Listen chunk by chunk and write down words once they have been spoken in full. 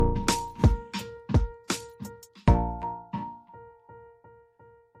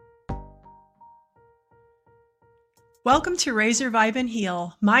Welcome to Raise Your Vibe and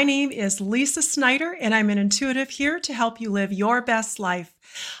Heal. My name is Lisa Snyder, and I'm an intuitive here to help you live your best life.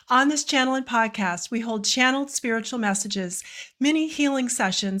 On this channel and podcast, we hold channeled spiritual messages, mini healing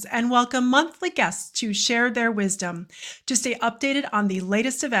sessions, and welcome monthly guests to share their wisdom. To stay updated on the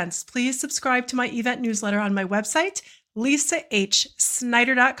latest events, please subscribe to my event newsletter on my website,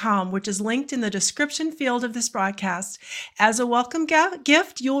 lisahsnyder.com, which is linked in the description field of this broadcast. As a welcome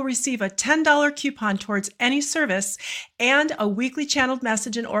gift, you will receive a $10 coupon towards any service and a weekly channeled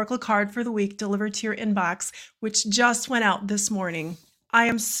message and oracle card for the week delivered to your inbox, which just went out this morning. I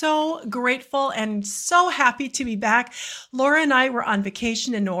am so grateful and so happy to be back. Laura and I were on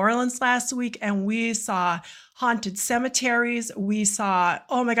vacation in New Orleans last week, and we saw haunted cemeteries. We saw,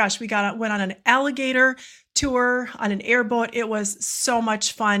 oh my gosh, went on an alligator tour on an airboat. It was so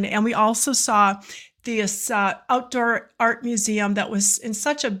much fun. And we also saw this outdoor art museum that was in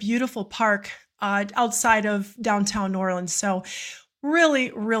such a beautiful park outside of downtown New Orleans. So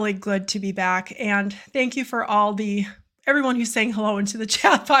really, really good to be back. And thank you for everyone who's saying hello into the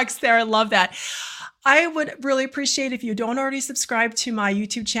chat box there. I love that. I would really appreciate if you don't already subscribe to my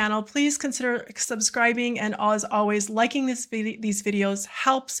YouTube channel. Please consider subscribing, and as always, liking these videos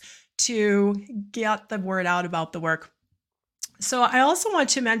helps to get the word out about the work. So I also want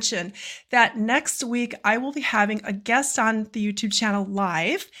to mention that next week I will be having a guest on the YouTube channel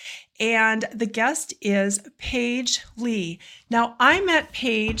live, and the guest is Paige Lee. Now, I met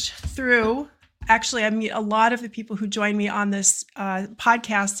Paige I meet a lot of the people who join me on this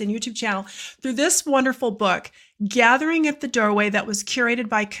podcast and YouTube channel through this wonderful book, Gathering at the Doorway, that was curated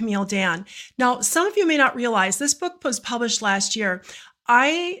by Camille Dan. Now, some of you may not realize this book was published last year.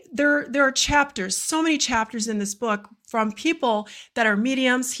 There are chapters, so many chapters in this book from people that are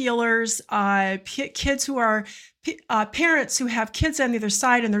mediums, healers, kids who are parents who have kids on the other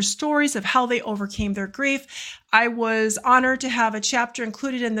side, and their stories of how they overcame their grief. I was honored to have a chapter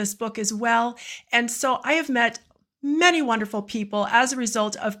included in this book as well. And so I have met many wonderful people as a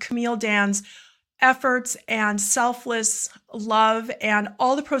result of Camille Dan's efforts and selfless love, and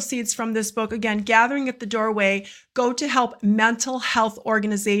all the proceeds from this book, again, Gathering at the Doorway, go to help mental health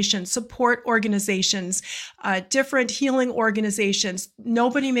organizations, support organizations, different healing organizations.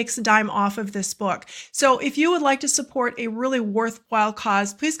 Nobody makes a dime off of this book. So if you would like to support a really worthwhile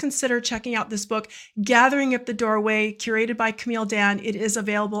cause, please consider checking out this book, Gathering at the Doorway, curated by Camille Dan. It is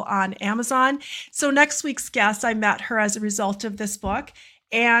available on Amazon. So next week's guest, I met her as a result of this book,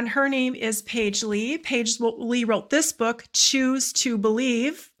 and her name is Paige Lee. Paige Lee wrote this book, Choose to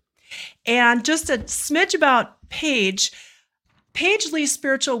Believe. And just a smidge about Paige Lee's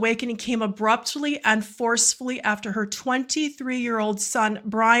spiritual awakening came abruptly and forcefully after her 23-year-old son,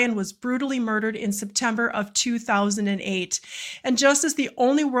 Brian, was brutally murdered in September of 2008. And just as the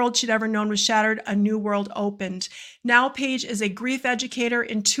only world she'd ever known was shattered, a new world opened. Now Paige is a grief educator,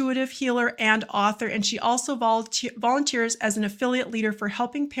 intuitive healer, and author, and she also volunteers as an affiliate leader for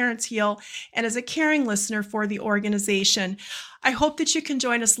Helping Parents Heal and as a caring listener for the organization. I hope that you can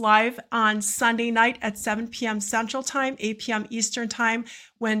join us live on Sunday night at 7 p.m. Central Time, 8 p.m. Eastern Time,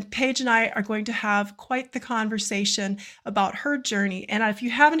 when Paige and I are going to have quite the conversation about her journey. And if you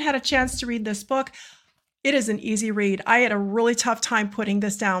haven't had a chance to read this book, it is an easy read. I had a really tough time putting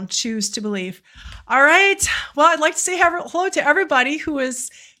this down, Choose to Believe. All right. Well, I'd like to say hello to everybody who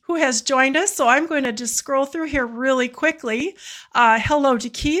has joined us. So I'm going to just scroll through here really quickly. Hello to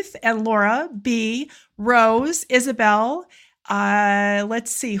Keith and Laura, B, Rose, Isabel.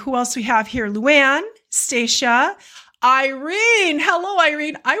 Let's see who else we have here. Luann, Stacia, Irene. Hello,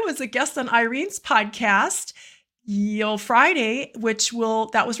 Irene. I was a guest on Irene's podcast Friday,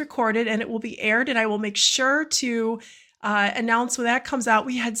 that was recorded and it will be aired, and I will make sure to announce when that comes out.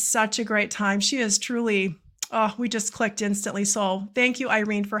 We had such a great time. She is truly, we just clicked instantly. So thank you,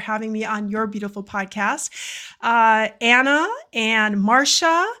 Irene, for having me on your beautiful podcast. Anna and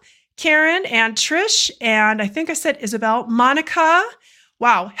Marcia, Karen and Trish, and I think I said Isabel, Monica.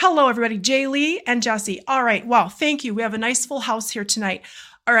 Wow. Hello, everybody. Jay Lee and Jesse. All right. Wow. Thank you. We have a nice full house here tonight.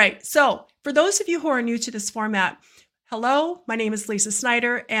 All right. So for those of you who are new to this format, hello, my name is Lisa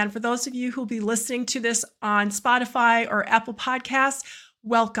Snyder. And for those of you who'll be listening to this on Spotify or Apple Podcasts,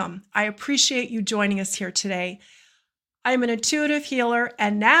 welcome. I appreciate you joining us here today. I'm an intuitive healer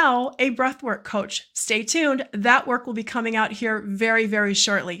and now a breathwork coach. Stay tuned. That work will be coming out here very, very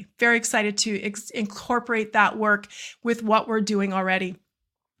shortly. Very excited to incorporate that work with what we're doing already.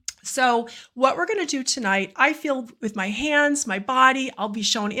 So what we're going to do tonight, I feel with my hands, my body, I'll be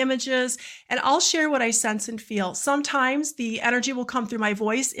shown images, and I'll share what I sense and feel. Sometimes the energy will come through my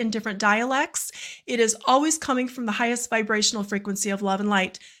voice in different dialects. It is always coming from the highest vibrational frequency of love and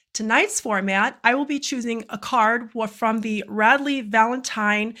light. tonight's format, I will be choosing a card from the Radley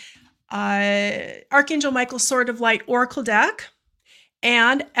Valentine Archangel Michael Sword of Light Oracle deck.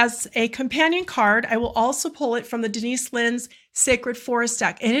 And as a companion card, I will also pull it from the Denise Lynn's Sacred Forest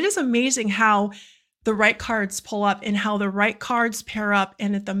deck. And it is amazing how the right cards pull up and how the right cards pair up,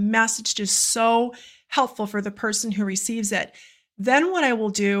 and that the message is so helpful for the person who receives it. Then what I will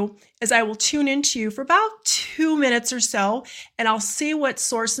do is I will tune into you for about 2 minutes or so, and I'll see what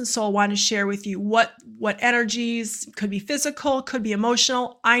source and soul want to share with you. What energies, could be physical, could be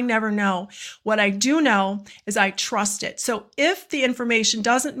emotional. I never know. What I do know is I trust it. So if the information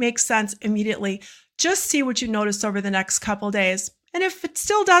doesn't make sense immediately, just see what you notice over the next couple days. And if it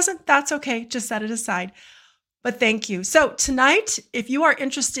still doesn't, that's okay. Just set it aside. But thank you. So tonight, if you are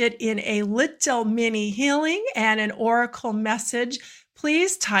interested in a little mini healing and an oracle message,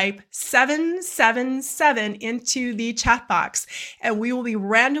 please type 777 into the chat box, and we will be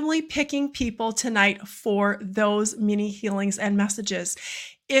randomly picking people tonight for those mini healings and messages.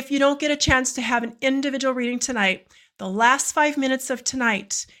 If you don't get a chance to have an individual reading tonight, the last 5 minutes of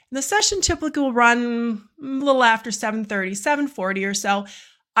tonight, the session typically will run a little after 7:30, 7:40 or so.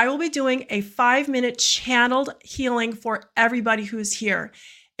 I will be doing a 5-minute channeled healing for everybody who's here.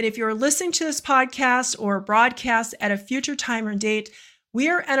 And if you're listening to this podcast or broadcast at a future time or date, we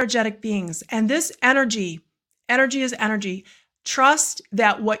are energetic beings. And this energy is energy. Trust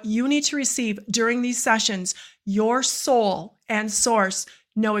that what you need to receive during these sessions, your soul and source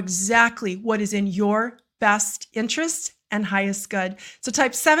know exactly what is in your best interest and highest good. So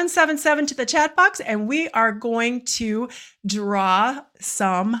type 777 to the chat box, and we are going to draw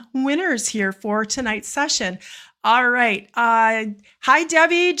some winners here for tonight's session. All right. Hi,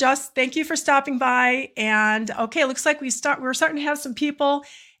 Debbie. Just thank you for stopping by. And okay, looks like we're starting to have some people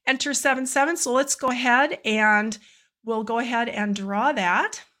enter 77. So let's go ahead and we'll go ahead and draw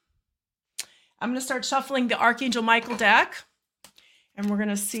that. I'm going to start shuffling the Archangel Michael deck, and we're going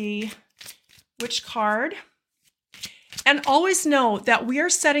to see which card. And always know that we are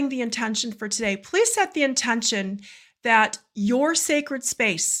setting the intention for today. Please set the intention that your sacred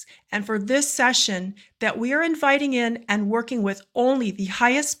space, and for this session, that we are inviting in and working with only the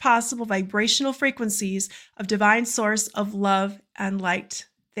highest possible vibrational frequencies of divine source of love and light.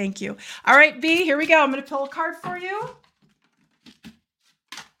 Thank you. All right, B, here we go. I'm going to pull a card for you.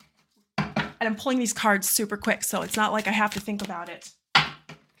 And I'm pulling these cards super quick, so it's not like I have to think about it.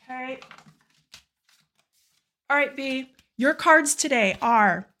 Okay. All right, B, your cards today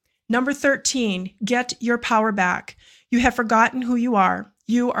are number 13, get your power back. You have forgotten who you are.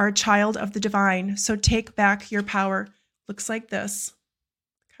 You are a child of the divine, so take back your power. Looks like this.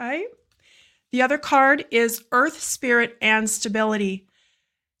 Okay. The other card is Earth, Spirit, and Stability.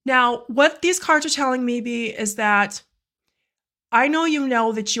 Now, what these cards are telling me, B, is that I know you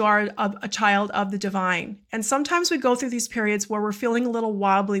know that you are a child of the divine. And sometimes we go through these periods where we're feeling a little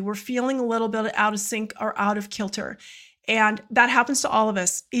wobbly. We're feeling a little bit out of sync or out of kilter. And that happens to all of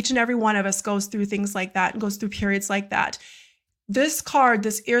us. Each and every one of us goes through things like that and goes through periods like that. This card,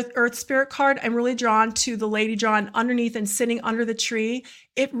 this Earth Spirit card, I'm really drawn to the lady drawn underneath and sitting under the tree.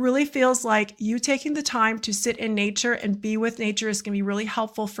 It really feels like you taking the time to sit in nature and be with nature is going to be really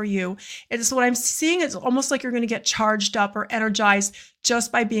helpful for you. It's what I'm seeing is almost like you're going to get charged up or energized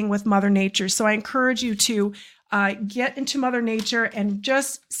just by being with Mother Nature. So I encourage you to get into Mother Nature and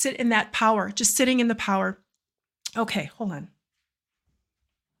just sit in that power, just sitting in the power. Okay, hold on.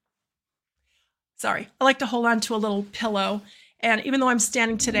 Sorry, I like to hold on to a little pillow. And even though I'm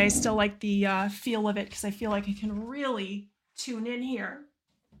standing today, I still like the feel of it because I feel like I can really tune in here.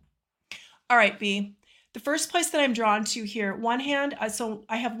 All right, B. The first place that I'm drawn to here, one hand, so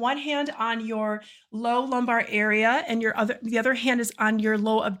I have one hand on your low lumbar area and the other hand is on your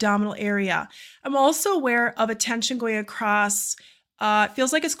low abdominal area. I'm also aware of a tension going across,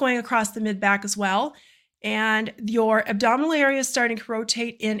 feels like it's going across the mid-back as well. And your abdominal area is starting to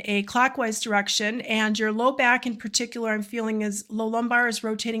rotate in a clockwise direction, and your low back in particular, I'm feeling is low lumbar is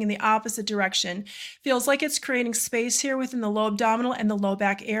rotating in the opposite direction. Feels like it's creating space here within the low abdominal and the low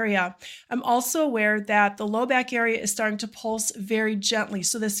back area. I'm also aware that the low back area is starting to pulse very gently.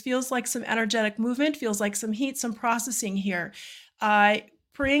 So this feels like some energetic movement, feels like some heat, some processing here.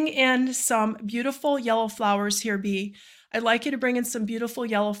 Bring in some beautiful yellow flowers here, B. I'd like you to bring in some beautiful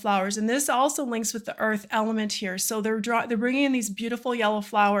yellow flowers. And this also links with the earth element here. So they're bringing in these beautiful yellow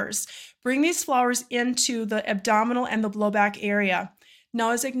flowers. Bring these flowers into the abdominal and the low back area.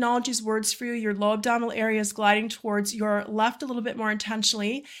 Now, as I acknowledge these words for you, your low abdominal area is gliding towards your left a little bit more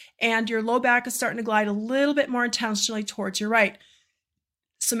intentionally, and your low back is starting to glide a little bit more intentionally towards your right.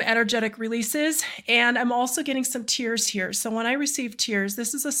 some energetic releases, and I'm also getting some tears here. So when I receive tears,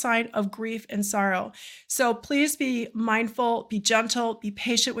 this is a sign of grief and sorrow. So please be mindful, be gentle, be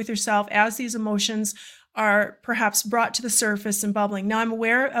patient with yourself as these emotions are perhaps brought to the surface and bubbling. Now I'm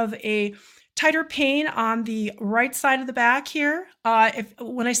aware of a tighter pain on the right side of the back here.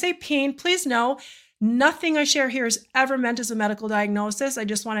 When I say pain, please know nothing I share here is ever meant as a medical diagnosis. I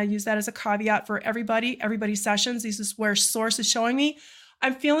just want to use that as a caveat for everybody's sessions. This is where source is showing me.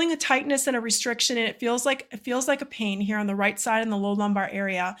 I'm feeling a tightness and a restriction, and it feels like a pain here on the right side in the low lumbar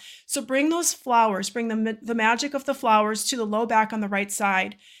area. So bring those flowers, bring the magic of the flowers to the low back on the right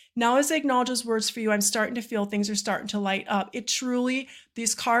side. Now, as I acknowledge those words for you, I'm starting to feel things are starting to light up. It truly,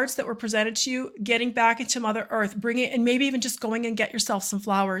 these cards that were presented to you, getting back into Mother Earth, bring it, and maybe even just going and get yourself some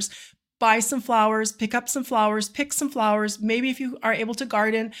flowers. Buy some flowers, pick up some flowers, pick some flowers, maybe if you are able to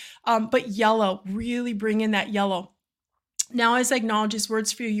garden, but yellow, really bring in that yellow. Now, as I acknowledge these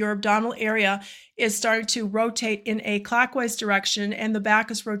words for you, your abdominal area is starting to rotate in a clockwise direction, and the back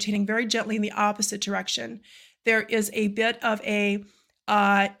is rotating very gently in the opposite direction. There is a bit of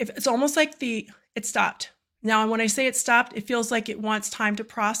it's almost like it stopped. Now, when I say it stopped, it feels like it wants time to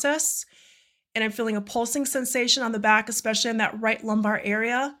process, and I'm feeling a pulsing sensation on the back, especially in that right lumbar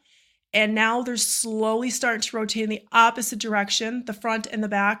area. And now they're slowly starting to rotate in the opposite direction, the front and the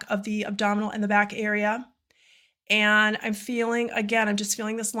back of the abdominal and the back area. And I'm just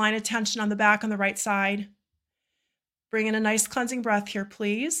feeling this line of tension on the back on the right side. Bring in a nice cleansing breath here,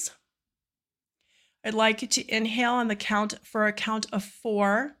 please. I'd like you to inhale on the count for a count of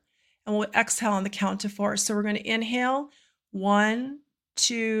 4, and we'll exhale on the count of 4. So we're going to inhale 1,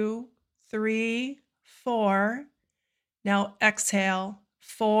 2, 3, 4. Now exhale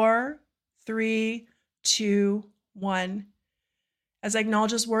 4, 3, 2, 1. As I acknowledge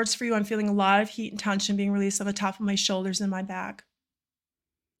those words for you, I'm feeling a lot of heat and tension being released on the top of my shoulders and my back.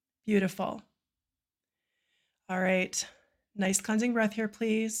 Beautiful. All right. Nice cleansing breath here,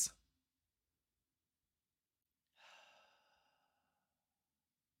 please.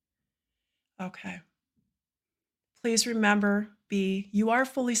 Okay. Please remember, you are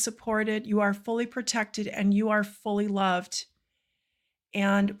fully supported, you are fully protected, and you are fully loved.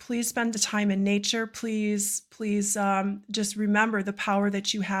 And please spend the time in nature. Please just remember the power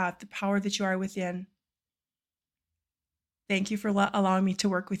that you have, the power that you are within. Thank you for allowing me to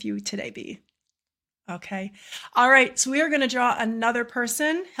work with you today, B. Okay. All right. So we are going to draw another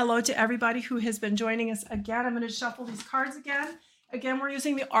person. Hello to everybody who has been joining us again. I'm going to shuffle these cards again. Again, we're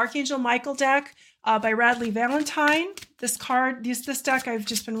using the Archangel Michael deck by Radley Valentine. This deck, I've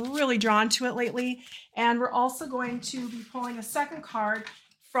just been really drawn to it lately. And we're also going to be pulling a second card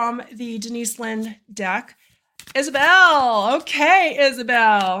from the Denise Lynn deck. Isabel. Okay,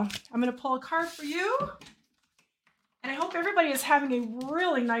 Isabel. I'm going to pull a card for you. And I hope everybody is having a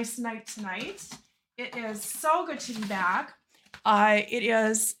really nice night tonight. It is so good to be back.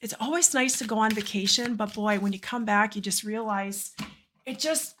 It's always nice to go on vacation, but boy, when you come back, you just realize it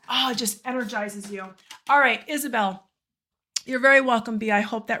just energizes you. All right, Isabel, you're very welcome, B. I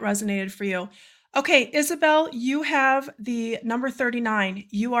hope that resonated for you. Okay, Isabel, you have the number 39.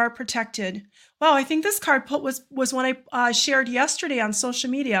 You are protected. Wow, I think this card was one I shared yesterday on social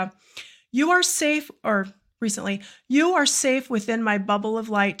media. You are safe, or recently, you are safe within my bubble of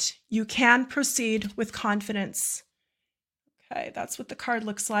light. You can proceed with confidence. Okay, that's what the card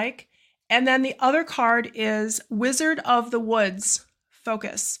looks like. And then the other card is Wizard of the Woods,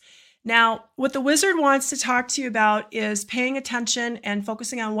 focus. Now, what the wizard wants to talk to you about is paying attention and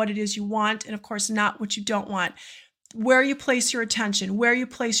focusing on what it is you want, and of course, not what you don't want. Where you place your attention, where you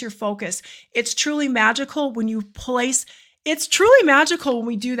place your focus. It's truly magical when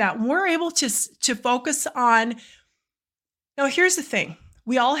we do that. When we're able to focus on. Now, here's the thing.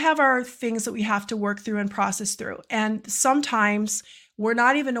 We all have our things that we have to work through and process through. And sometimes we're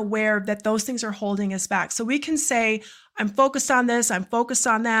not even aware that those things are holding us back. So we can say, I'm focused on this, I'm focused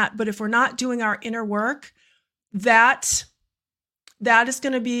on that. But if we're not doing our inner work, that's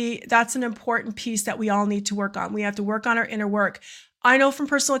an important piece that we all need to work on. We have to work on our inner work. I know from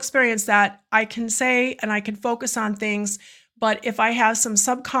personal experience that I can say and I can focus on things, but if I have some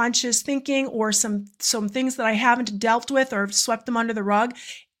subconscious thinking or some things that I haven't dealt with or swept them under the rug,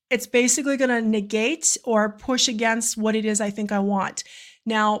 it's basically going to negate or push against what it is I think I want.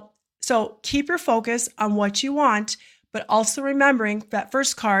 Now, so keep your focus on what you want, but also remembering that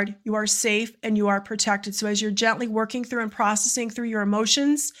first card, you are safe and you are protected. So as you're gently working through and processing through your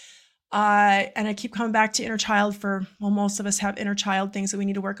emotions, and I keep coming back to inner child most of us have inner child things that we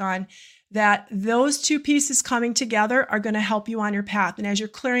need to work on, that those two pieces coming together are going to help you on your path. And as you're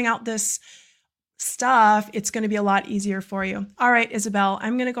clearing out this stuff, it's going to be a lot easier for you. All right, Isabel,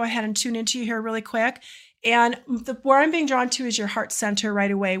 I'm going to go ahead and tune into you here really quick. And where I'm being drawn to is your heart center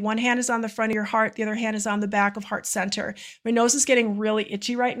right away. One hand is on the front of your heart. The other hand is on the back of heart center. My nose is getting really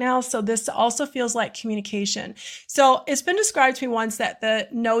itchy right now. So this also feels like communication. So it's been described to me once that the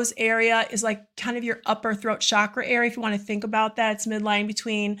nose area is like kind of your upper throat chakra area. If you want to think about that, it's midline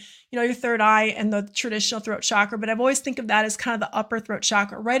between, your third eye and the traditional throat chakra. But I've always think of that as kind of the upper throat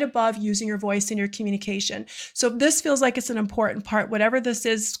chakra, right above using your voice in your communication. So this feels like it's an important part, whatever this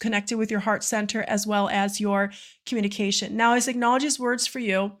is connected with your heart center as well as your communication. Now, as acknowledges words for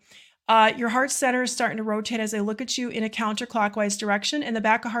you, your heart center is starting to rotate as I look at you in a counterclockwise direction, and the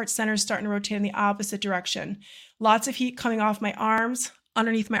back of heart center is starting to rotate in the opposite direction. Lots of heat coming off my arms,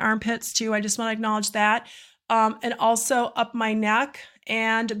 underneath my armpits too. I just want to acknowledge that. And also up my neck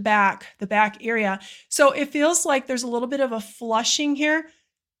and back, the back area. So it feels like there's a little bit of a flushing here.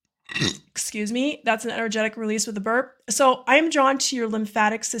 Excuse me, that's an energetic release with a burp. So I'm drawn to your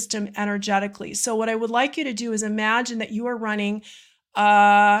lymphatic system energetically. So what I would like you to do is imagine that you are running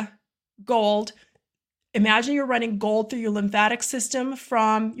gold. Imagine you're running gold through your lymphatic system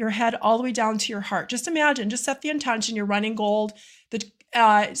from your head all the way down to your heart. Just imagine, just set the intention, you're running gold, the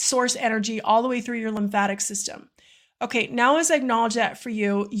source energy all the way through your lymphatic system. Okay, now as I acknowledge that for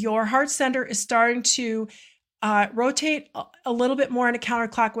you, your heart center is starting to rotate a little bit more in a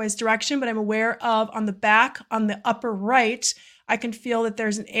counterclockwise direction, but I'm aware of on the back, on the upper right, I can feel that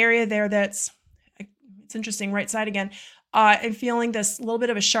there's an area there it's interesting, right side again. I'm feeling this little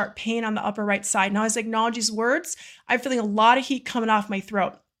bit of a sharp pain on the upper right side. Now, as I acknowledge these words, I'm feeling a lot of heat coming off my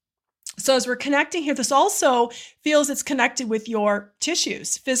throat. So as we're connecting here, this also feels it's connected with your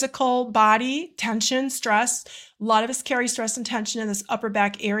tissues, physical, body, tension, stress. A lot of us carry stress and tension in this upper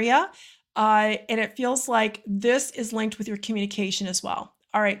back area. And it feels like this is linked with your communication as well.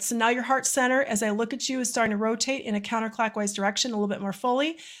 All right, so now your heart center, as I look at you, is starting to rotate in a counterclockwise direction a little bit more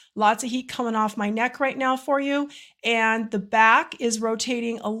fully. Lots of heat coming off my neck right now for you. And the back is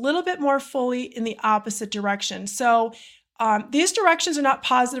rotating a little bit more fully in the opposite direction. So these directions are not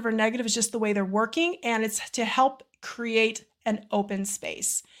positive or negative, it's just the way they're working, and it's to help create an open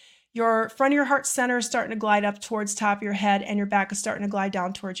space. Your front of your heart center is starting to glide up towards top of your head, and your back is starting to glide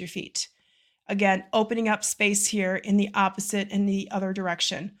down towards your feet. Again, opening up space here in the opposite and the other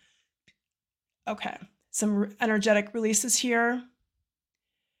direction. Okay, some energetic releases here.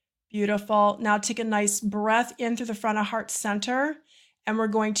 Beautiful. Now take a nice breath in through the front of heart center, and we're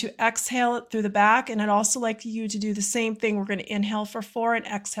going to exhale it through the back. And I'd also like you to do the same thing. We're going to inhale for 4 and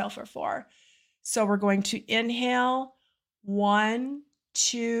exhale for 4. So we're going to inhale 1,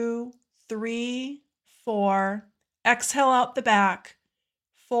 2, 3, 4. Exhale out the back.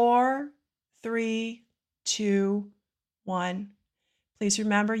 4, 3, 2, 1. Please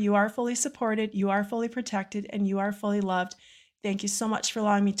remember, you are fully supported, you are fully protected, and you are fully loved. Thank you so much for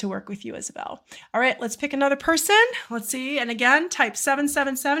allowing me to work with you, Isabel. All right, let's pick another person. Let's see. And again, type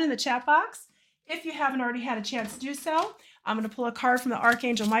 777 in the chat box if you haven't already had a chance to do so. I'm going to pull a card from the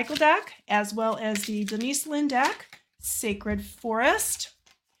Archangel Michael deck as well as the Denise Lynn deck, Sacred Forest.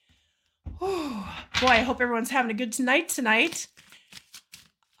 Whew. Boy, I hope everyone's having a good night tonight.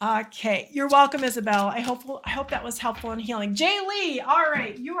 Okay, you're welcome, Isabel. I hope that was helpful and healing. Jay Lee, all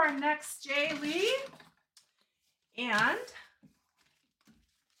right, you are next, Jay Lee. And,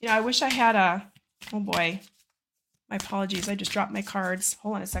 I wish I had oh boy, my apologies. I just dropped my cards.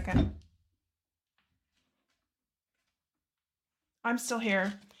 Hold on a second. I'm still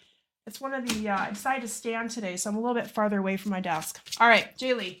here. It's one of the, I decided to stand today, so I'm a little bit farther away from my desk. All right,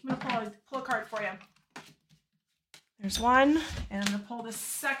 Jay Lee, I'm going to pull a card for you. There's one, and I'm going to pull the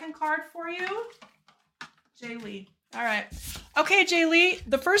second card for you. Jay Lee. All right. Okay, Jay Lee,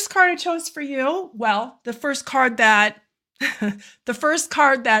 the first card I chose for you, the first card that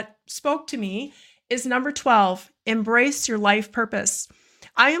spoke to me is number 12, Embrace Your Life Purpose.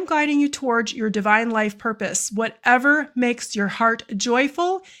 I am guiding you towards your divine life purpose. Whatever makes your heart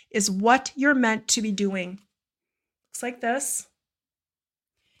joyful is what you're meant to be doing. Looks like this.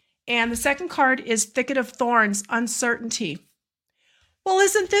 And the second card is Thicket of Thorns, Uncertainty. Well,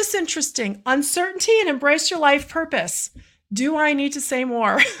 isn't this interesting? Uncertainty and embrace your life purpose. Do I need to say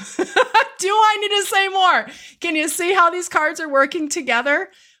more? Do I need to say more? Can you see how these cards are working together?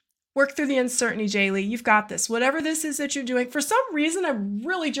 Work through the uncertainty, Jay Lee. You've got this. Whatever this is that you're doing. For some reason, I'm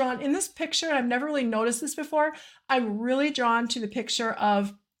really drawn in this picture. I've never really noticed this before. I'm really drawn to the picture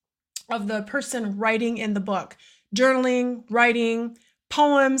of the person writing in the book. Journaling, writing,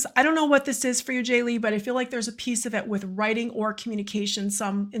 poems. I don't know what this is for you, Jay Lee, but I feel like there's a piece of it with writing or communication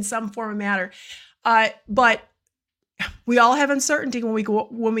in some form or matter. But We all have uncertainty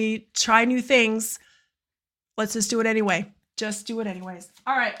when we try new things. Let's just do it anyway. Just do it anyways.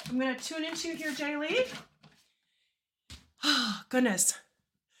 All right, I'm going to tune into you here, Jaylee. Oh, goodness.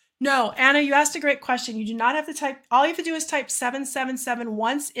 No, Anna, you asked a great question. You do not have to type. All you have to do is type 777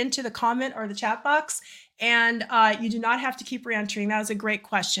 once into the comment or the chat box, and you do not have to keep re-entering. That was a great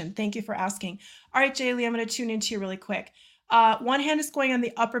question. Thank you for asking. All right, Jaylee, I'm going to tune into you really quick. One hand is going on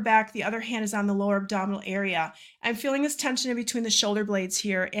the upper back. The other hand is on the lower abdominal area. I'm feeling this tension in between the shoulder blades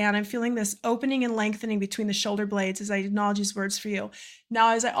here, and I'm feeling this opening and lengthening between the shoulder blades as I acknowledge these words for you. Now,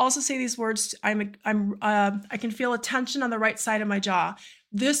 as I also say these words, I can feel a tension on the right side of my jaw.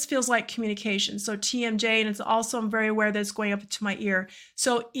 This feels like communication. So TMJ, and it's also, I'm very aware that it's going up to my ear.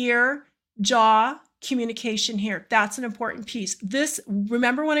 So ear, jaw, communication here. That's an important piece. This,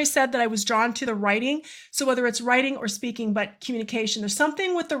 remember when I said that I was drawn to the writing? So whether it's writing or speaking, but communication, there's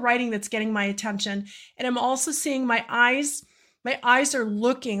something with the writing that's getting my attention. And I'm also seeing my eyes are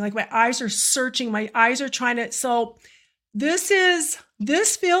looking, like my eyes are searching, my eyes are trying to, so this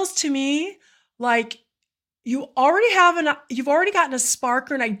feels to me like you've already gotten a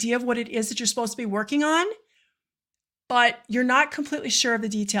spark or an idea of what it is that you're supposed to be working on, but you're not completely sure of the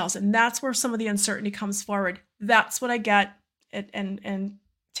details. And that's where some of the uncertainty comes forward. That's what I get. And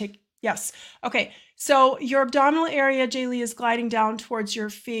take, yes. Okay. So your abdominal area, Jaylee, is gliding down towards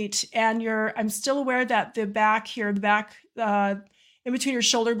your feet, and I'm still aware that the back here, in between your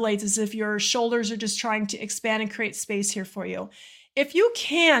shoulder blades, as if your shoulders are just trying to expand and create space here for you. If you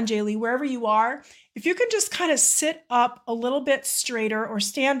can, Jaylee, wherever you are, if you can just kind of sit up a little bit straighter or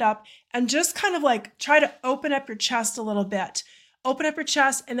stand up and just kind of like try to open up your chest a little bit. Open up your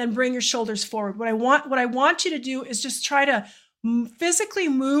chest and then bring your shoulders forward. What I want you to do is just try to physically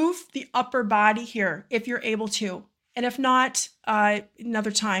move the upper body here if you're able to. And if not,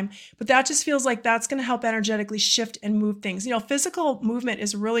 another time. But that just feels like that's going to help energetically shift and move things. You know, physical movement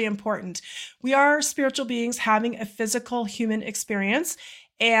is really important. We are spiritual beings having a physical human experience.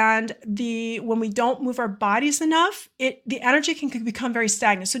 And when we don't move our bodies enough, the energy can become very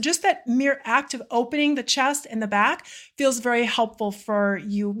stagnant. So just that mere act of opening the chest and the back feels very helpful for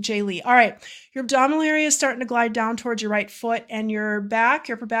you, Jaylee. All right, your abdominal area is starting to glide down towards your right foot, and your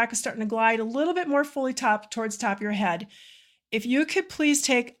upper back is starting to glide a little bit more fully towards the top of your head. If you could please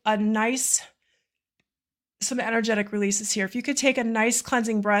take some energetic releases here. If you could take a nice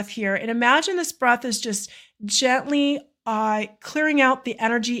cleansing breath here, and imagine this breath is just gently clearing out the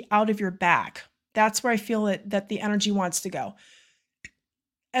energy out of your back. That's where I feel that the energy wants to go.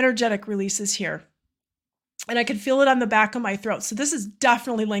 Energetic releases here. And I can feel it on the back of my throat. So this is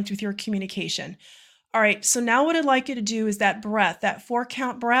definitely linked with your communication. All right. So now what I'd like you to do is that breath, that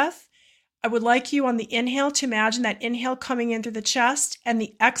 4-count breath. I would like you on the inhale to imagine that inhale coming in through the chest and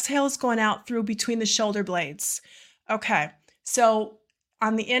the exhale is going out through between the shoulder blades. Okay. So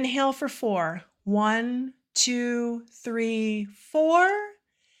on the inhale for 4, 1, 2, 3, 4.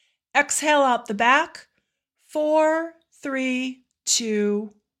 Exhale out the back. 4, 3,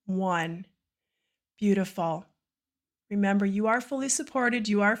 2, 1. Beautiful. Remember, you are fully supported,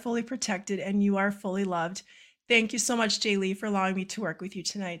 you are fully protected, and you are fully loved. Thank you so much, Jaylee, for allowing me to work with you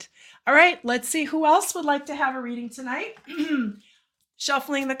tonight. All right, let's see who else would like to have a reading tonight.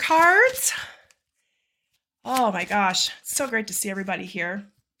 Shuffling the cards. Oh my gosh, it's so great to see everybody here.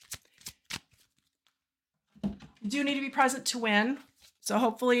 You do need to be present to win. So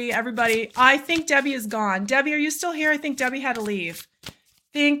hopefully everybody, I think Debbie is gone. Debbie, are you still here? I think Debbie had to leave.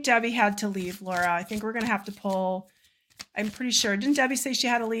 Laura. I think we're going to have to pull. I'm pretty sure. Didn't Debbie say she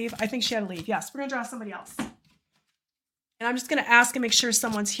had to leave? I think she had to leave. Yes, we're going to draw somebody else. And I'm just going to ask and make sure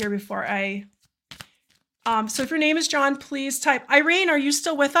someone's here before I. So if your name is John, please type. Irene, are you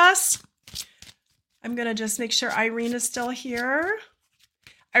still with us? I'm going to just make sure Irene is still here.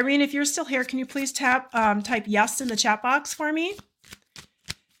 Irene, if you're still here, can you please type yes in the chat box for me?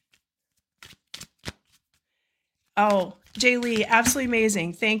 Oh, Jay Lee, absolutely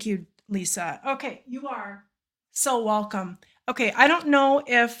amazing. Thank you, Lisa. Okay, you are so welcome. Okay, I don't know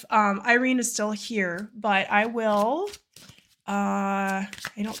if Irene is still here, but I will. I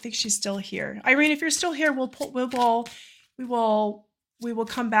don't think she's still here. Irene, if you're still here, we will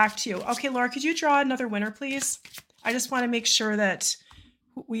come back to you. Okay, Laura, could you draw another winner, please? I just want to make sure that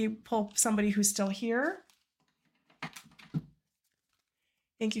we pull somebody who's still here.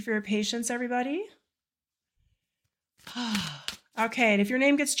 Thank you for your patience, everybody. Okay, and if your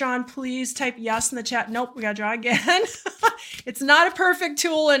name gets drawn, please type yes in the chat. Nope, we gotta draw again. It's not a perfect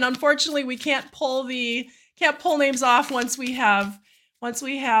tool, and unfortunately, we can't pull names off once we have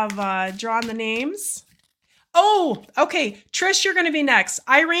drawn the names. Oh, okay, Trish, you're gonna be next.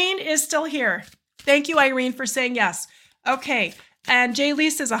 Irene is still here. Thank you, Irene, for saying yes. Okay. And Jay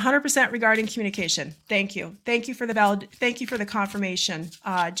Lee says 100% regarding communication. Thank you. Thank you for the confirmation,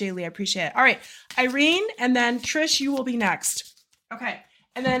 Jay Lee. I appreciate it. All right, Irene, and then Trish, you will be next. Okay.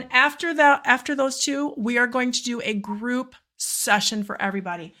 And then after those two, we are going to do a group session for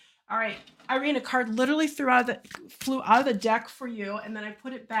everybody. All right, Irene, a card literally flew out of the deck for you, and then I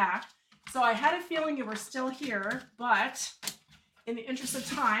put it back. So I had a feeling you were still here, but in the interest of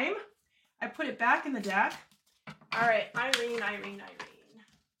time, I put it back in the deck. All right, Irene.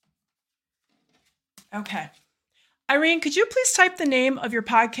 Okay. Irene, could you please type the name of your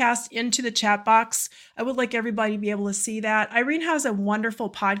podcast into the chat box? I would like everybody to be able to see that. Irene has a wonderful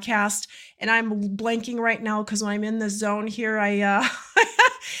podcast, and I'm blanking right now because when I'm in the zone here,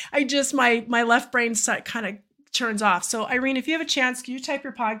 I just, my left brain kind of turns off. So Irene, if you have a chance, can you type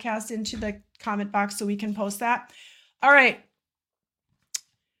your podcast into the comment box so we can post that? All right.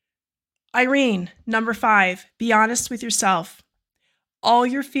 Irene, number 5, be honest with yourself. All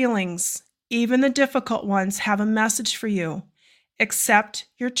your feelings, even the difficult ones, have a message for you. Accept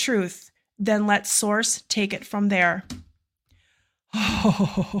your truth, then let Source take it from there.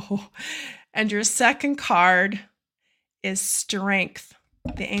 Oh, and your second card is Strength,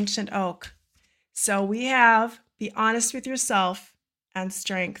 the Ancient Oak. So we have be honest with yourself and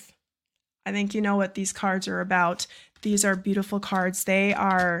Strength. I think you know what these cards are about. These are beautiful cards.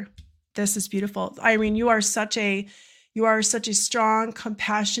 This is beautiful. Irene, you are such a strong,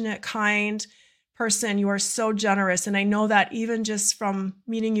 compassionate, kind person. You are so generous. And I know that even just from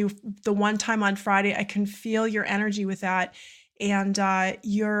meeting you the one time on Friday, I can feel your energy with that. And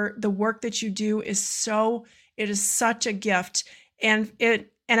the work that you do is such a gift. And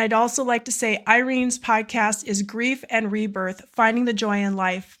I'd also like to say Irene's podcast is Grief and Rebirth, Finding the Joy in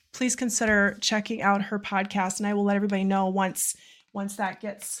Life. Please consider checking out her podcast, and I will let everybody know once that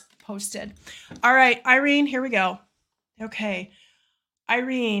gets posted. All right, Irene, here we go. Okay,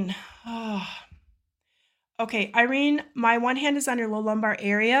 Irene. Oh. Okay, Irene, my one hand is on your low lumbar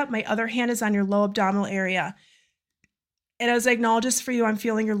area. My other hand is on your low abdominal area. And as I acknowledge this for you, I'm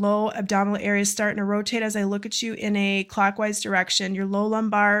feeling your low abdominal area starting to rotate as I look at you in a clockwise direction. Your low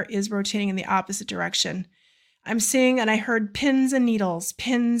lumbar is rotating in the opposite direction. I'm seeing, and I heard pins and needles,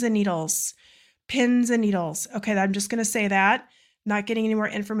 pins and needles, pins and needles. Okay, I'm just going to say that. Not getting any more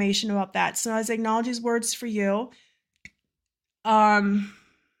information about that. So as I acknowledge these words for you, I'm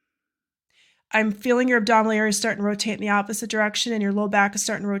feeling your abdominal area starting to rotate in the opposite direction, and your low back is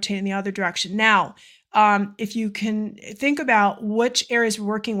starting to rotate in the other direction. Now, if you can think about which areas we're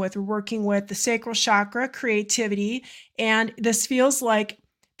working with the sacral chakra, creativity, and this feels like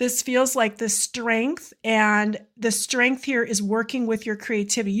the strength, and the strength here is working with your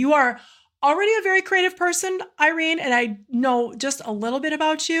creativity. You are already a very creative person, Irene, and I know just a little bit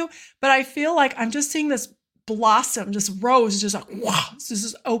about you, but I feel like I'm just seeing this blossom, this rose, just like, wow, this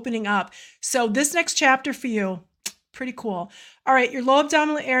is opening up. So this next chapter for you, pretty cool. All right, your low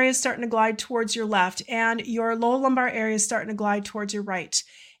abdominal area is starting to glide towards your left, and your low lumbar area is starting to glide towards your right.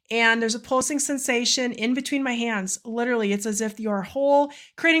 And there's a pulsing sensation in between my hands. Literally, it's as if you're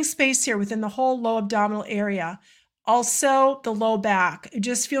creating space here within the whole low abdominal area. Also, the low back,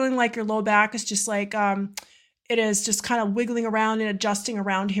 just feeling like your low back is just like, it is just kind of wiggling around and adjusting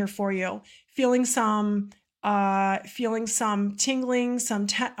around here for you. Feeling some tingling, some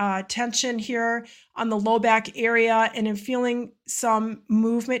tension here on the low back area, and I'm feeling some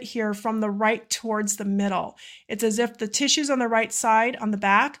movement here from the right towards the middle. It's as if the tissues on the right side on the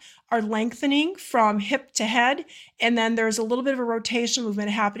back are lengthening from hip to head, and then there's a little bit of a rotation movement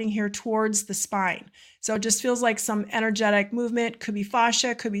happening here towards the spine. So it just feels like some energetic movement, could be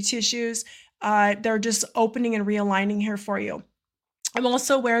fascia, could be tissues. They're just opening and realigning here for you. I'm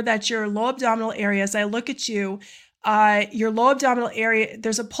also aware that your low abdominal area, as I look at you, your low abdominal area,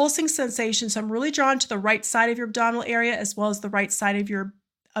 there's a pulsing sensation. So I'm really drawn to the right side of your abdominal area as well as the right side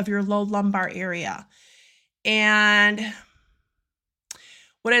of your low lumbar area. And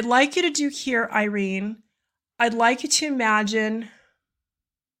what I'd like you to do here, Irene, I'd like you to imagine,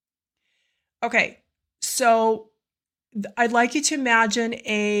 okay, so I'd like you to imagine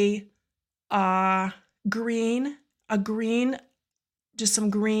a green, just some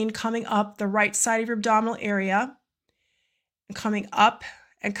green coming up the right side of your abdominal area and coming up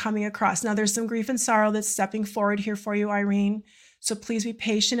and coming across. Now there's some grief and sorrow that's stepping forward here for you, Irene. So please be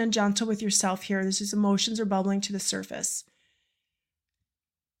patient and gentle with yourself here. These emotions are bubbling to the surface.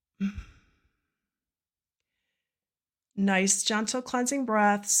 Nice, gentle cleansing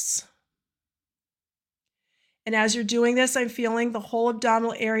breaths. And as you're doing this, I'm feeling the whole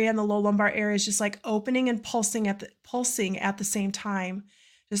abdominal area and the low lumbar area is just like opening and pulsing at the same time.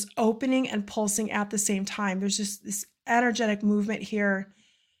 just opening and pulsing at the same time. There's just this energetic movement here,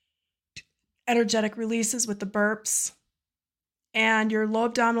 energetic releases with the burps. And your low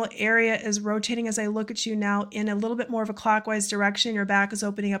abdominal area is rotating as I look at you now in a little bit more of a clockwise direction. Your back is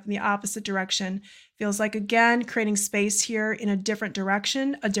opening up in the opposite direction. Feels like, again, creating space here in a different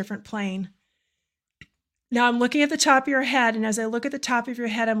direction, a different plane. Now I'm looking at the top of your head, and as I look at the top of your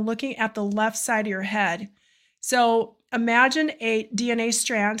head, I'm looking at the left side of your head. So imagine a DNA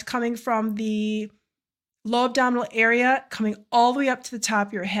strand coming from the low abdominal area, coming all the way up to the top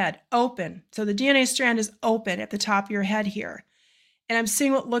of your head, open. So the DNA strand is open at the top of your head here. And I'm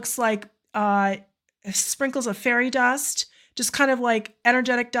seeing what looks like sprinkles of fairy dust, just kind of like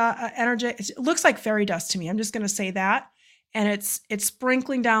energetic, it looks like fairy dust to me. I'm just going to say that. And it's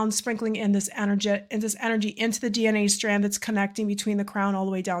sprinkling in this energy into the DNA strand that's connecting between the crown all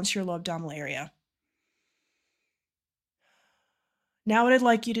the way down to your low abdominal area. Now what I'd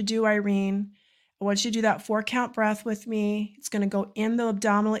like you to do, Irene, I want you to do that 4-count breath with me. It's going to go in the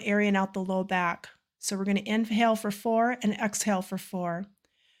abdominal area and out the low back. So we're going to inhale for 4 and exhale for 4.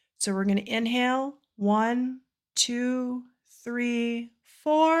 So we're going to inhale 1, 2, 3,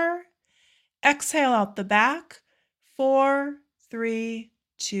 4. Exhale out the back. 4, 3,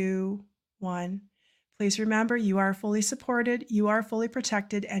 2, 1. Please remember, you are fully supported, you are fully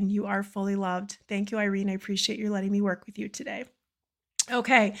protected, and you are fully loved. Thank you, Irene. I appreciate you letting me work with you today.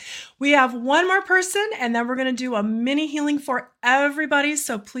 Okay, we have one more person, and then we're going to do a mini healing for everybody.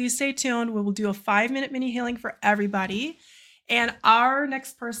 So please stay tuned. We will do a 5-minute mini healing for everybody. And our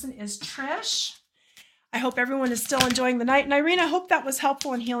next person is Trish. I hope everyone is still enjoying the night. And Irene, I hope that was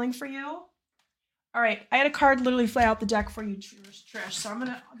helpful and healing for you. All right, I had a card literally fly out the deck for you, Trish. So I'm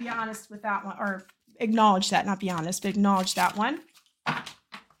going to be honest with that one, or acknowledge that, not be honest, but acknowledge that one. All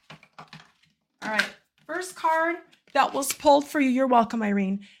right, first card that was pulled for you. You're welcome,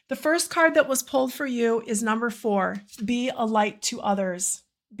 Irene. The first card that was pulled for you is number 4. Be a light to others.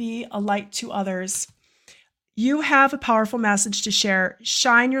 Be a light to others. You have a powerful message to share.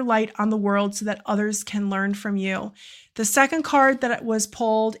 Shine your light on the world so that others can learn from you. The second card that was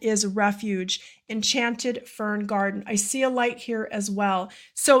pulled is Refuge, Enchanted Fern Garden. I see a light here as well.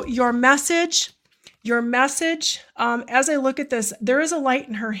 So your message, as I look at this, there is a light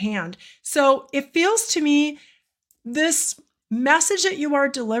in her hand. So it feels to me this message that you are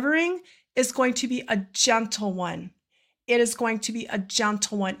delivering is going to be a gentle one. It is going to be a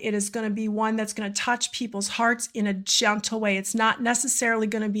gentle one. It is going to be one that's going to touch people's hearts in a gentle way. It's not necessarily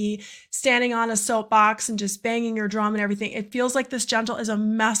going to be standing on a soapbox and just banging your drum and everything. It feels like this gentle is a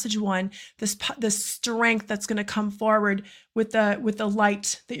message one, this strength that's going to come forward with the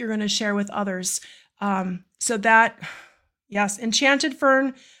light that you're going to share with others. So that, yes, Enchanted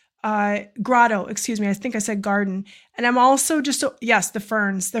Fern Grotto, excuse me, I think I said garden. And I'm also yes, the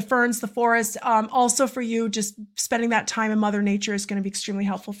ferns, the forest. Also for you, just spending that time in Mother Nature is going to be extremely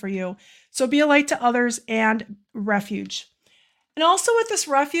helpful for you. So be a light to others and refuge. And also with this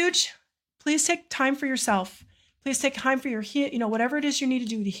refuge, please take time for yourself. Please take time for your whatever it is you need to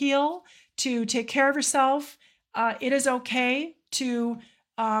do to heal, to take care of yourself. It is okay to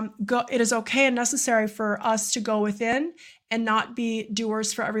go. It is okay and necessary for us to go within and not be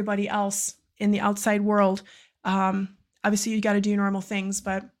doers for everybody else in the outside world. Obviously, you got to do normal things,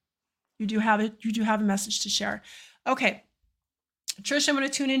 but you do have a message to share. Okay, Trish, I'm going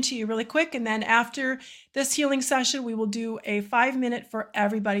to tune into you really quick, and then after this healing session, we will do a 5-minute for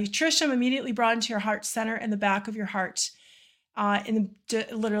everybody. Trish, I'm immediately brought into your heart center and the back of your heart.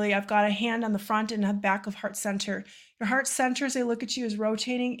 Literally, I've got a hand on the front and the back of heart center. Your heart center, as I look at you, is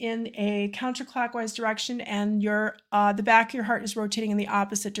rotating in a counterclockwise direction, and the back of your heart is rotating in the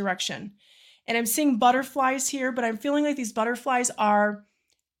opposite direction. And I'm seeing butterflies here, but I'm feeling like these butterflies are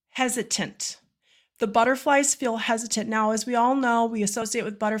hesitant. The butterflies feel hesitant. Now, as we all know, we associate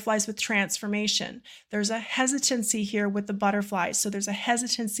with butterflies with transformation. There's a hesitancy here with the butterflies. So there's a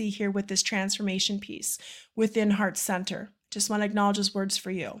hesitancy here with this transformation piece within heart center. Just want to acknowledge those words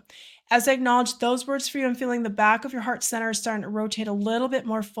for you. As I acknowledge those words for you, I'm feeling the back of your heart center is starting to rotate a little bit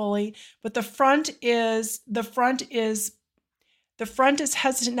more fully, but the front is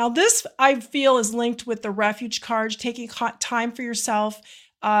hesitant. Now, this I feel is linked with the refuge card, taking time for yourself,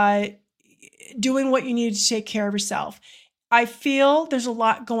 doing what you need to take care of yourself. I feel there's a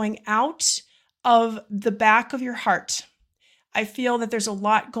lot going out of the back of your heart. I feel that there's a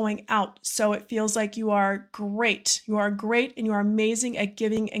lot going out. So it feels like you are great. You are great and you are amazing at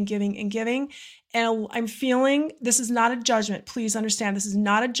giving and giving and giving. And I'm feeling this is not a judgment. Please understand this is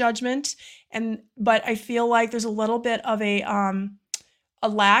not a judgment. But I feel like there's a little bit of a a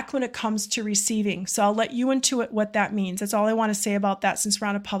lack when it comes to receiving. So I'll let you intuit what that means. That's all I want to say about that since we're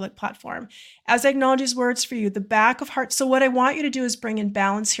on a public platform. As I acknowledge these words for you, the back of heart. So what I want you to do is bring in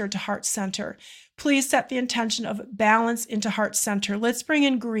balance here to heart center. Please set the intention of balance into heart center. Let's bring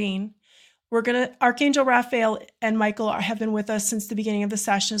in green. We're going to, Archangel Raphael and Michael have been with us since the beginning of the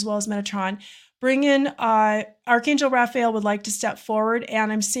session, as well as Metatron. Bring in, Archangel Raphael would like to step forward,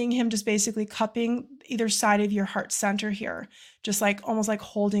 and I'm seeing him just basically cupping either side of your heart center here, just like almost like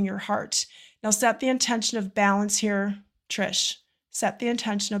holding your heart. Now set the intention of balance here, Trish. Set the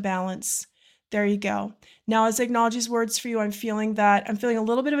intention of balance. There you go. Now, as I acknowledge these words for you, I'm feeling a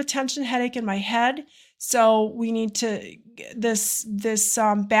little bit of a tension headache in my head. So we need to, this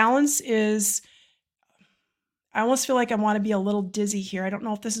balance is, I almost feel like I want to be a little dizzy here. I don't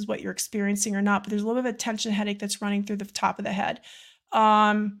know if this is what you're experiencing or not, but there's a little bit of a tension headache that's running through the top of the head.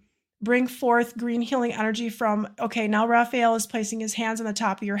 Bring forth green healing energy from, okay, now Raphael is placing his hands on the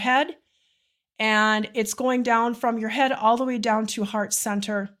top of your head, and it's going down from your head all the way down to heart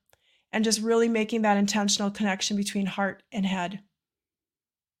center, and just really making that intentional connection between heart and head.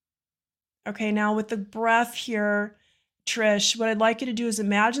 Okay, now with the breath here, Trish, what I'd like you to do is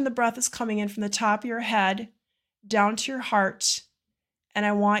imagine the breath is coming in from the top of your head down to your heart, and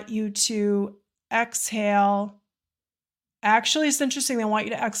I want you to exhale. Actually, it's interesting. I want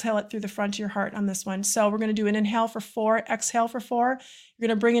you to exhale it through the front of your heart on this one. So we're going to do an inhale for 4, exhale for 4. You're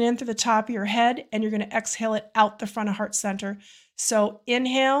going to bring it in through the top of your head, and you're going to exhale it out the front of heart center. So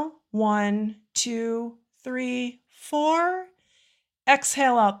inhale, 1, 2, 3, 4.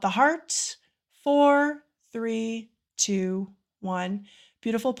 Exhale out the heart, 4, 3, 2, 1.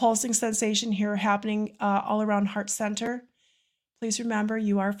 Beautiful pulsing sensation here happening all around heart center. Please remember,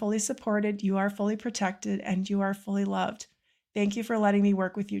 you are fully supported, you are fully protected, and you are fully loved. Thank you for letting me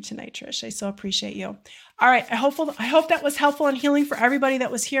work with you tonight, Trish. I so appreciate you. All right, I hope that was helpful and healing for everybody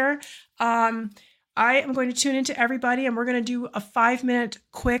that was here. I am going to tune into everybody, and we're going to do a 5-minute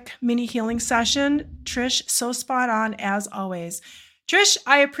quick mini healing session. Trish, so spot on as always. Trish,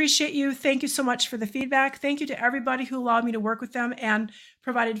 I appreciate you. Thank you so much for the feedback. Thank you to everybody who allowed me to work with them and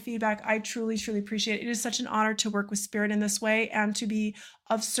provided feedback. I truly, truly appreciate it. It is such an honor to work with Spirit in this way and to be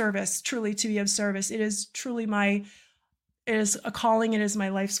of service, truly to be of service. It is truly it is a calling. It is my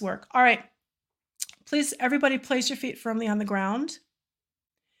life's work. All right. Please, everybody, place your feet firmly on the ground.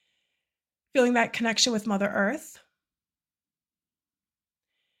 Feeling that connection with Mother Earth.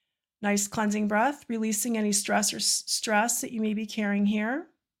 Nice cleansing breath, releasing any stress that you may be carrying here.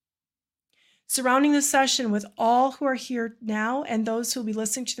 Surrounding the session with all who are here now and those who will be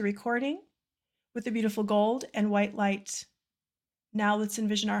listening to the recording with the beautiful gold and white light. Now let's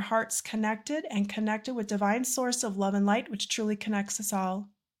envision our hearts connected with divine source of love and light, which truly connects us all.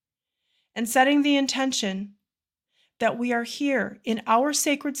 And setting the intention that we are here in our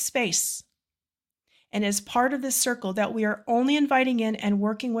sacred space, and as part of this circle, that we are only inviting in and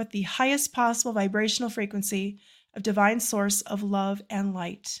working with the highest possible vibrational frequency of divine source of love and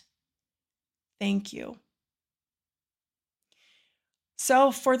light. Thank you.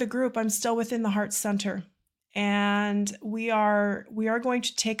 So for the group, I'm still within the heart center, and we are going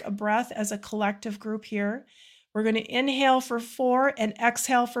to take a breath as a collective group here. We're going to inhale for 4 and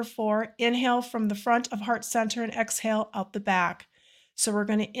exhale for 4. Inhale from the front of heart center and exhale out the back. So we're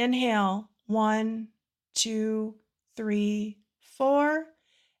going to inhale 1, 2, 3, 4.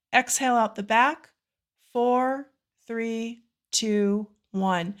 Exhale out the back. 4, 3, 2,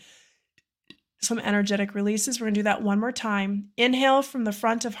 1. Some energetic releases. We're going to do that one more time. Inhale from the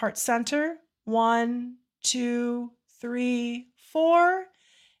front of heart center. 1, 2, 3, 4.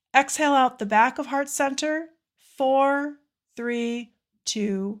 Exhale out the back of heart center. 4, 3,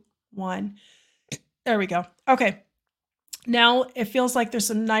 2, 1. There we go. Okay. Now it feels like there's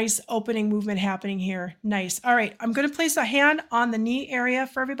some nice opening movement happening here. Nice. All right. I'm going to place a hand on the knee area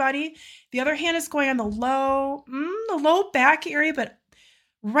for everybody. The other hand is going on the low back area, but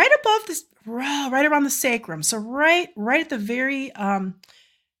right above this, right around the sacrum. So right at the very, right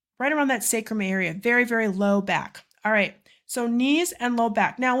around that sacrum area, very, very low back. All right. So knees and low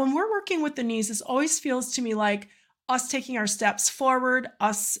back. Now, when we're working with the knees, this always feels to me like us taking our steps forward,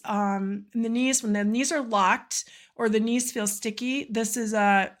 in the knees, when the knees are locked or the knees feel sticky, this is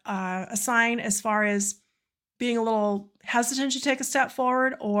a sign as far as being a little hesitant to take a step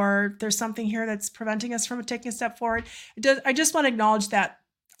forward, or there's something here that's preventing us from taking a step forward. I just want to acknowledge that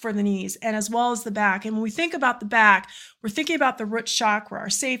for the knees and as well as the back. And when we think about the back, we're thinking about the root chakra, our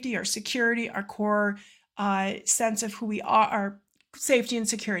safety, our security, our core sense of who we are, our safety and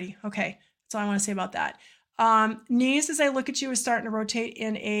security. Okay, that's all I want to say about that. Knees, as I look at you, is starting to rotate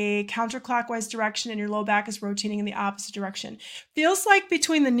in a counterclockwise direction, and your low back is rotating in the opposite direction. Feels like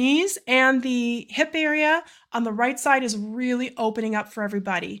between the knees and the hip area on the right side is really opening up for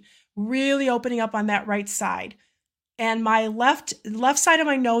everybody. Really opening up on that right side. And my left side of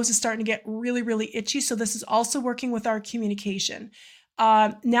my nose is starting to get really, really itchy. So this is also working with our communication.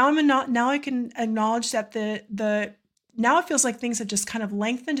 Now I can acknowledge that now it feels like things have just kind of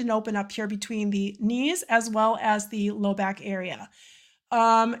lengthened and opened up here between the knees as well as the low back area.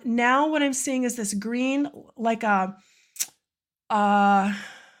 Now what I'm seeing is this green, like I'm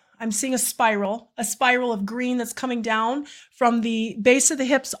seeing a spiral of green that's coming down from the base of the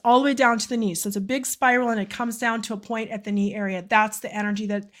hips all the way down to the knees. So it's a big spiral and it comes down to a point at the knee area. That's the energy,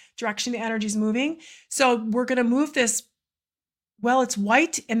 that direction the energy is moving. So we're going to move this. Well, it's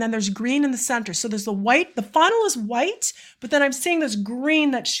white and then there's green in the center. So there's the white, the funnel is white, but then I'm seeing this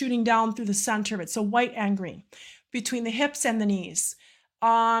green that's shooting down through the center of it. So white and green between the hips and the knees.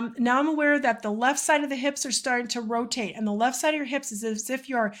 Now I'm aware that the left side of the hips are starting to rotate, and the left side of your hips is as if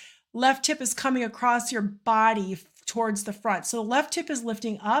your left hip is coming across your body towards the front. So the left hip is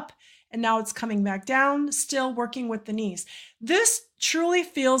lifting up and now it's coming back down, still working with the knees. This truly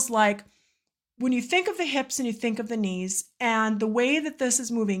feels like when you think of the hips and you think of the knees and the way that this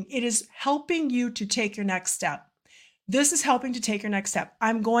is moving, it is helping you to take your next step. This is helping to take your next step.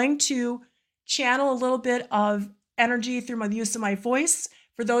 I'm going to channel a little bit of energy through the use of my voice.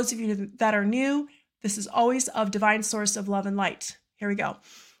 For those of you that are new, this is always of divine source of love and light. Here we go.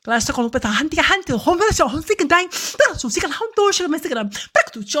 Let's go. Now,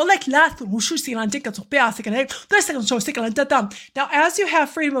 as you have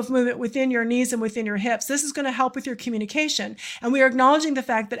freedom of movement within your knees and within your hips, this is going to help with your communication. And we are acknowledging the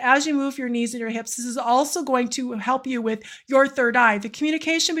fact that as you move your knees and your hips, this is also going to help you with your third eye, the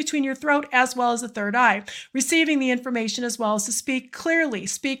communication between your throat as well as the third eye, receiving the information as well as to speak clearly,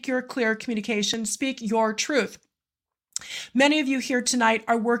 speak your clear communication, speak your truth. Many of you here tonight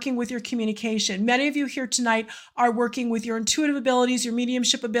are working with your communication. Many of you here tonight are working with your intuitive abilities, your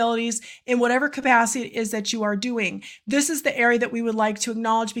mediumship abilities, in whatever capacity it is that you are doing. This is the area that we would like to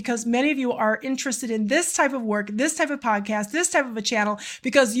acknowledge because many of you are interested in this type of work, this type of podcast, this type of a channel,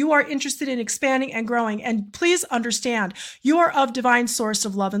 because you are interested in expanding and growing. And please understand, you are of divine source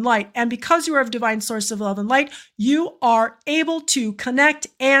of love and light. And because you are of divine source of love and light, you are able to connect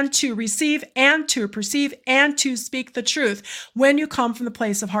and to receive and to perceive and to speak the truth when you come from the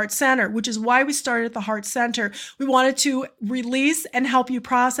place of heart center, which is why we started at the heart center. We wanted to release and help you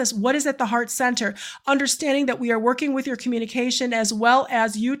process what is at the heart center, understanding that we are working with your communication as well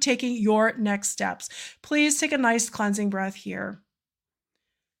as you taking your next steps. Please take a nice cleansing breath here.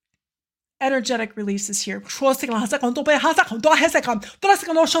 Energetic releases here. The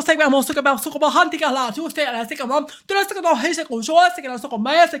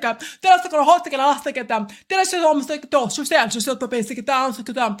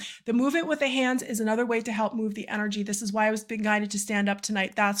movement with the hands is another way to help move the energy. This is why I was being guided to stand up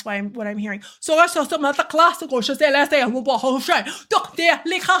tonight. That's why what I'm hearing.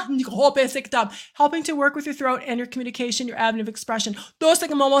 Helping to work with your throat and your communication, your avenue of expression. 1,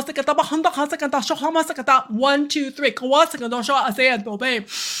 2, 3.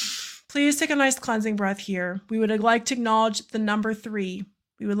 Please take a nice cleansing breath here. We would like to acknowledge the number 3.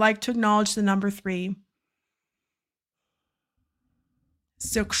 We would like to acknowledge the number 3.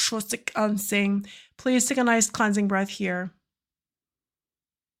 Please take a nice cleansing breath here.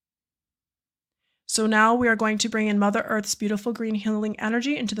 So now we are going to bring in Mother Earth's beautiful green healing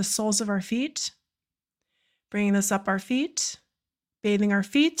energy into the soles of our feet, bringing this up our feet, bathing our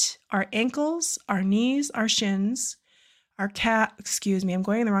feet, our ankles, our knees, our shins, I'm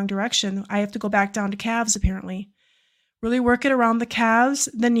going in the wrong direction. I have to go back down to calves apparently. Really work it around the calves,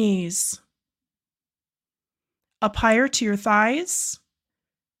 the knees, up higher to your thighs,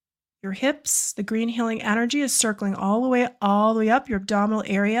 your hips. The green healing energy is circling all the way up your abdominal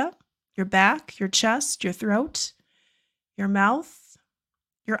area, your back, your chest, your throat, your mouth,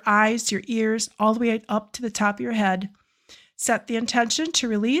 your eyes, your ears, all the way up to the top of your head. Set the intention to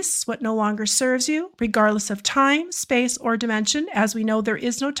release what no longer serves you, regardless of time, space, or dimension. As we know, there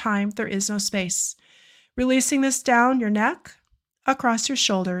is no time, there is no space. Releasing this down your neck, across your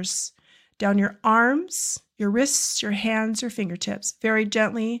shoulders, down your arms, your wrists, your hands, your fingertips. Very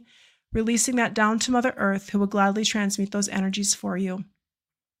gently releasing that down to Mother Earth, who will gladly transmute those energies for you.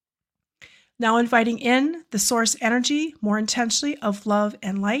 Now inviting in the source energy, more intentionally, of love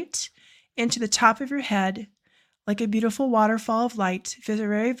and light into the top of your head, like a beautiful waterfall of light,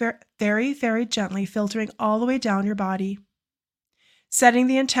 very, very, very, very gently filtering all the way down your body. Setting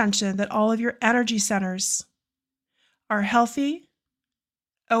the intention that all of your energy centers are healthy,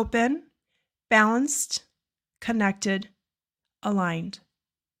 open, balanced, connected, aligned.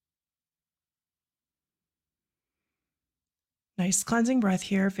 Nice cleansing breath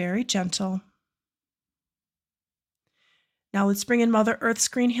here, very gentle. Now let's bring in Mother Earth's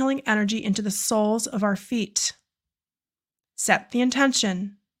green healing energy into the soles of our feet. Set the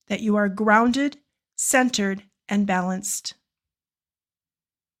intention that you are grounded, centered, and balanced.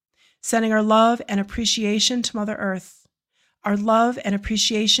 Sending our love and appreciation to Mother Earth, our love and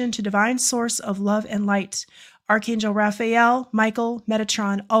appreciation to Divine Source of Love and Light, Archangel Raphael, Michael,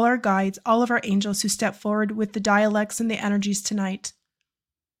 Metatron, all our guides, all of our angels who step forward with the dialects and the energies tonight,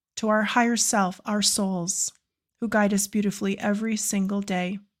 to our higher self, our souls, who guide us beautifully every single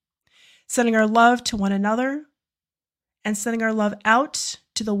day, sending our love to one another and sending our love out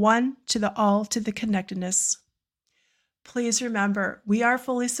to the one, to the all, to the connectedness. Please remember, we are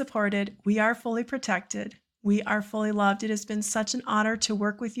fully supported, we are fully protected, we are fully loved. It has been such an honor to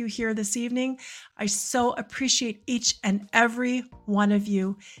work with you here this evening. I so appreciate each and every one of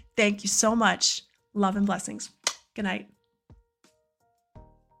you. Thank you so much. Love and blessings. Good night.